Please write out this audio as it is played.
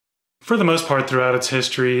For the most part throughout its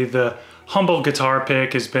history, the humble guitar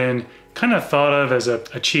pick has been kind of thought of as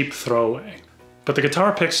a cheap throwaway. But the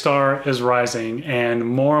guitar pick star is rising, and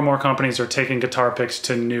more companies are taking guitar picks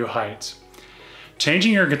to new heights.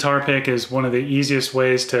 Changing your guitar pick is one of the easiest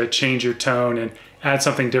ways to change your tone and add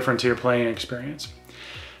something different to your playing experience.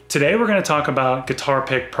 Today we're going to talk about guitar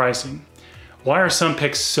pick pricing. Why are some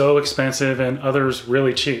picks so expensive and others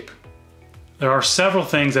really cheap? There are several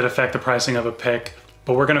things that affect the pricing of a pick,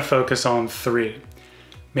 but we're going to focus on three: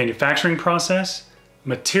 manufacturing process,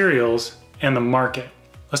 materials, and the market.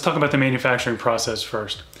 Let's talk about the manufacturing process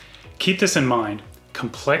first. Keep this in mind: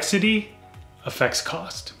 complexity affects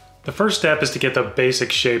cost. The first step is to get the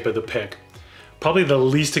basic shape of the pick. Probably the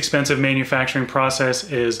least expensive manufacturing process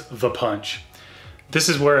is the punch. This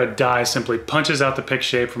is where a die simply punches out the pick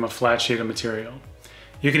shape from a flat sheet of material.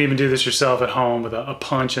 You can even do this yourself at home with a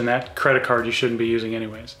punch and that credit card you shouldn't be using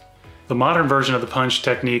anyways. The modern version of the punch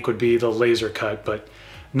technique would be the laser cut, but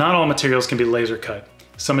not all materials can be laser cut.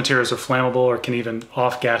 Some materials are flammable or can even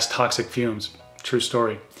off-gas toxic fumes. True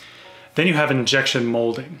story. Then you have injection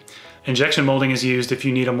molding. Injection molding is used if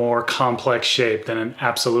you need a more complex shape than an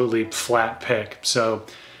absolutely flat pick. So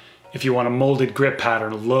if you want a molded grip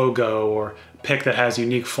pattern, logo, or pick that has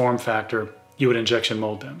unique form factor, you would injection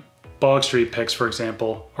mold them. Bog Street picks, for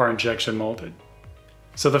example, are injection molded.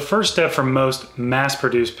 So the first step for most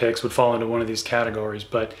mass-produced picks would fall into one of these categories,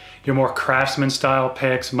 but your more craftsman-style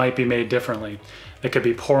picks might be made differently. They could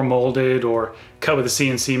be pour molded or cut with a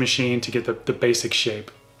CNC machine to get the basic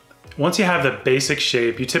shape. Once you have the basic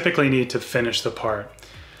shape, you typically need to finish the part.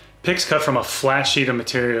 Picks cut from a flat sheet of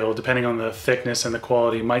material, depending on the thickness and the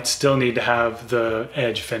quality, might still need to have the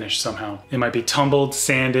edge finished somehow. It might be tumbled,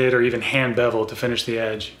 sanded, or even hand beveled to finish the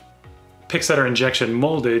edge. Picks that are injection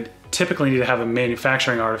molded typically need to have the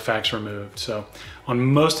manufacturing artifacts removed. So on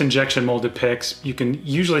most injection molded picks, you can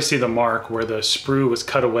usually see the mark where the sprue was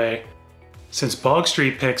cut away. Since Bog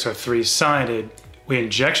Street picks are three-sided, we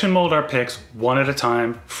injection mold our picks one at a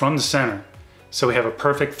time from the center, so we have a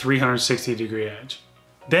perfect 360-degree edge.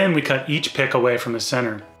 Then we cut each pick away from the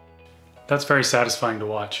center. That's very satisfying to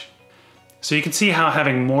watch. So you can see how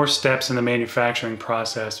having more steps in the manufacturing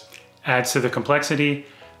process adds to the complexity,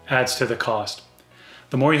 adds to the cost.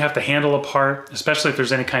 The more you have to handle a part, especially if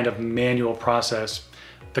there's any kind of manual process,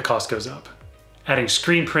 the cost goes up. Adding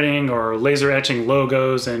screen printing or laser etching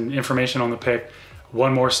logos and information on the pick,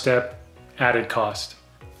 one more step, added cost.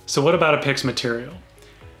 So what about a pick's material?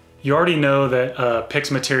 You already know that a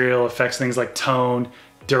pick's material affects things like tone,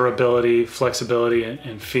 durability, flexibility,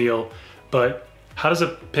 and feel, but how does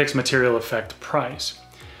a pick's material affect price?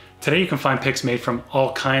 Today you can find picks made from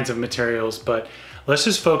all kinds of materials, but let's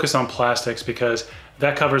just focus on plastics because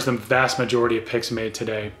that covers the vast majority of picks made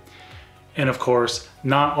today. And of course,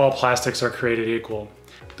 not all plastics are created equal.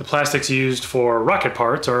 The plastics used for rocket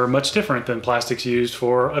parts are much different than plastics used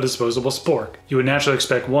for a disposable spork. You would naturally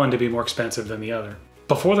expect one to be more expensive than the other.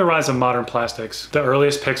 Before the rise of modern plastics, the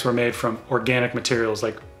earliest picks were made from organic materials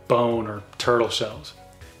like bone or turtle shells.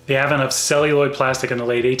 The advent of celluloid plastic in the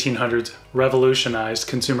late 1800s revolutionized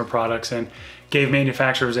consumer products and gave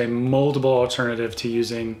manufacturers a moldable alternative to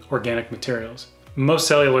using organic materials. Most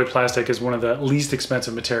celluloid plastic is one of the least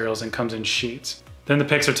expensive materials and comes in sheets. Then the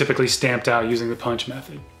picks are typically stamped out using the punch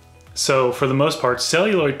method. So for the most part,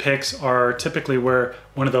 celluloid picks are typically where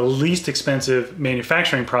one of the least expensive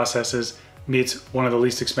manufacturing processes meets one of the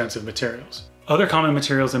least expensive materials. Other common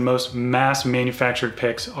materials in most mass manufactured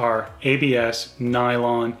picks are ABS,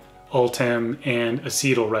 nylon, Ultem, and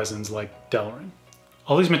acetyl resins like Delrin.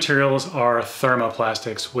 All these materials are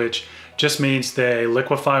thermoplastics, which just means they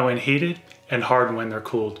liquefy when heated and harden when they're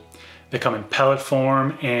cooled. They come in pellet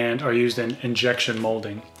form and are used in injection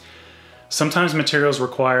molding. Sometimes materials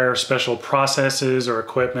require special processes or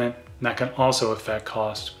equipment, and that can also affect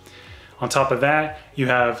cost. On top of that, you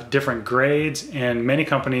have different grades, and many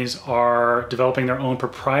companies are developing their own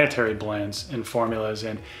proprietary blends and formulas,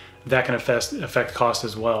 and that can affect cost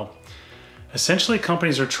as well. Essentially,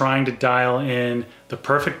 companies are trying to dial in the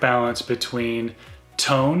perfect balance between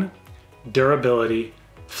tone, durability,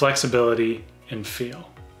 flexibility, and feel.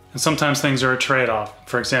 And sometimes things are a trade-off.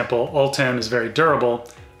 For example, Ultem is very durable,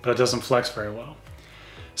 but it doesn't flex very well.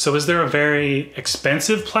 So is there a very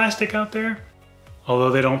expensive plastic out there?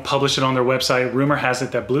 Although they don't publish it on their website, rumor has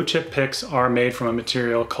it that blue chip picks are made from a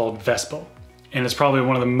material called Vespel, and it's probably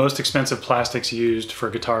one of the most expensive plastics used for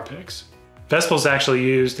guitar picks. Vespel is actually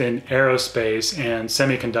used in aerospace and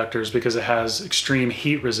semiconductors because it has extreme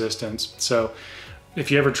heat resistance. So if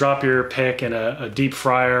you ever drop your pick in a deep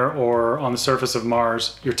fryer or on the surface of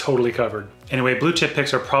Mars, you're totally covered. Anyway, blue chip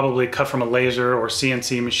picks are probably cut from a laser or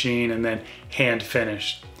CNC machine and then hand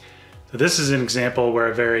finished. So this is an example where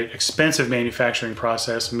a very expensive manufacturing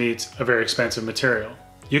process meets a very expensive material.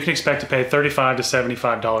 You can expect to pay $35 to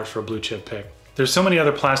 $75 for a blue chip pick. There's so many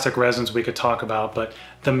other plastic resins we could talk about, but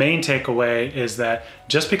the main takeaway is that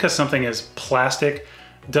just because something is plastic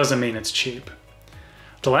doesn't mean it's cheap.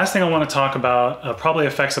 The last thing I want to talk about probably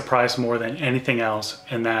affects the price more than anything else,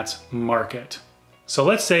 and that's market. So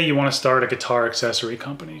let's say you want to start a guitar accessory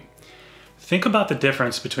company. Think about the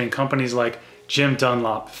difference between companies like Jim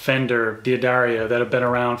Dunlop, Fender, D'Addario that have been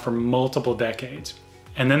around for multiple decades.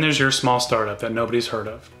 And then there's your small startup that nobody's heard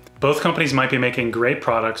of. Both companies might be making great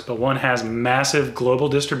products, but one has massive global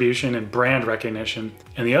distribution and brand recognition,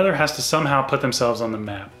 and the other has to somehow put themselves on the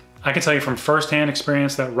map. I can tell you from firsthand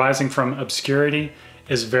experience that rising from obscurity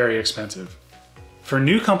is very expensive. For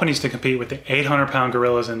new companies to compete with the 800-pound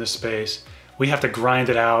gorillas in this space, we have to grind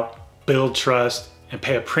it out, build trust, and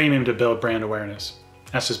pay a premium to build brand awareness.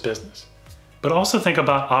 That's just business. But also think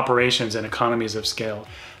about operations and economies of scale.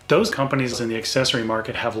 Those companies in the accessory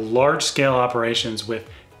market have large-scale operations with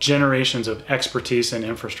generations of expertise and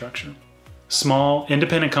infrastructure. Small,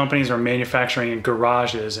 independent companies are manufacturing in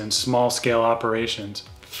garages and small-scale operations,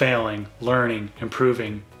 failing, learning,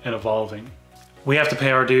 improving, and evolving. We have to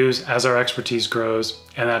pay our dues as our expertise grows,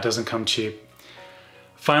 and that doesn't come cheap.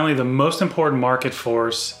 Finally, the most important market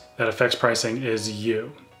force that affects pricing is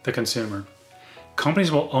you, the consumer.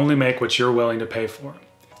 Companies will only make what you're willing to pay for.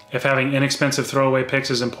 If having inexpensive throwaway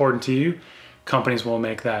picks is important to you, companies will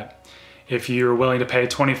make that. If you're willing to pay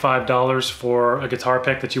 $25 for a guitar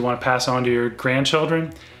pick that you want to pass on to your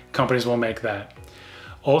grandchildren, companies will make that.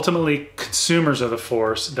 Ultimately, consumers are the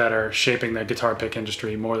force that are shaping the guitar pick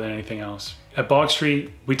industry more than anything else. At Bog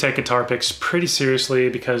Street, we take guitar picks pretty seriously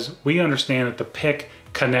because we understand that the pick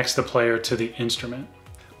connects the player to the instrument.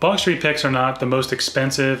 Bog Street picks are not the most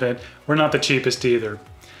expensive, and we're not the cheapest either.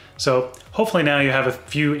 So hopefully now you have a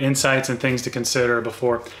few insights and things to consider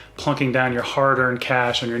before plunking down your hard-earned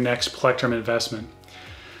cash on your next plectrum investment.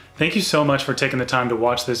 Thank you so much for taking the time to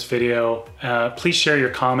watch this video. Please share your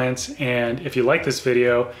comments, and if you like this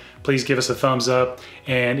video, please give us a thumbs up.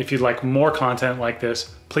 And if you'd like more content like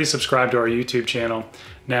this, please subscribe to our YouTube channel.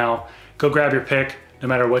 Now, go grab your pick, no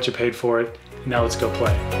matter what you paid for it. Now let's go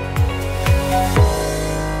play.